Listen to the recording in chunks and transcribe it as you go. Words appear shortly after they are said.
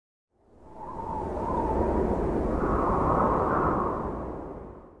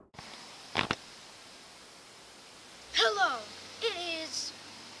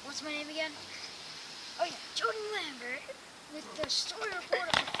The story report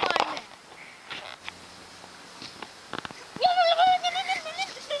of the flying man.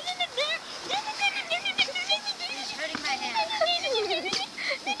 He's hurting my hand.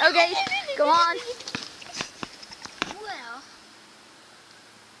 Okay, go on. Well,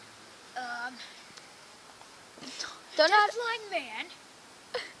 Don't the flying man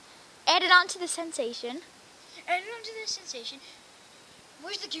add it on to the sensation. added onto the sensation.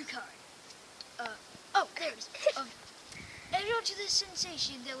 Where's the cue card? Oh, there it is. Added onto the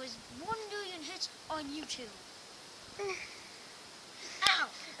sensation, there was 1 million hits on YouTube. Ow!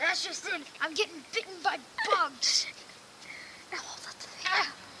 That's just it. I'm getting bitten by bugs.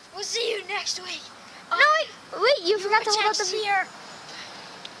 We'll see you next week. No, wait, you forgot to hold up the video. Here.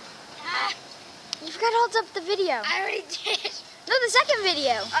 You forgot to hold up the video. I already did. No, the second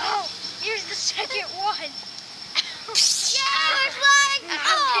video. Oh, here's the second one. Yeah, we're flying.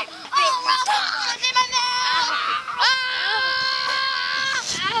 Oh, it's in my mouth. Ow,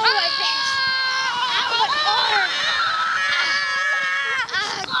 my face. Ow, my arm.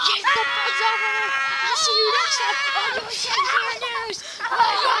 Get the bugs off of me. I'll see you next time on your Shakespeare News.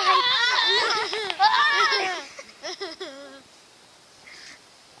 Bye-bye.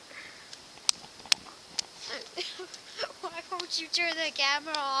 Why won't you turn the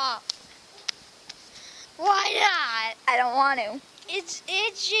camera off? Why not? I don't want to. It's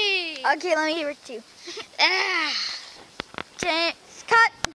itchy. Okay, let me hear it too. Ah. Cut.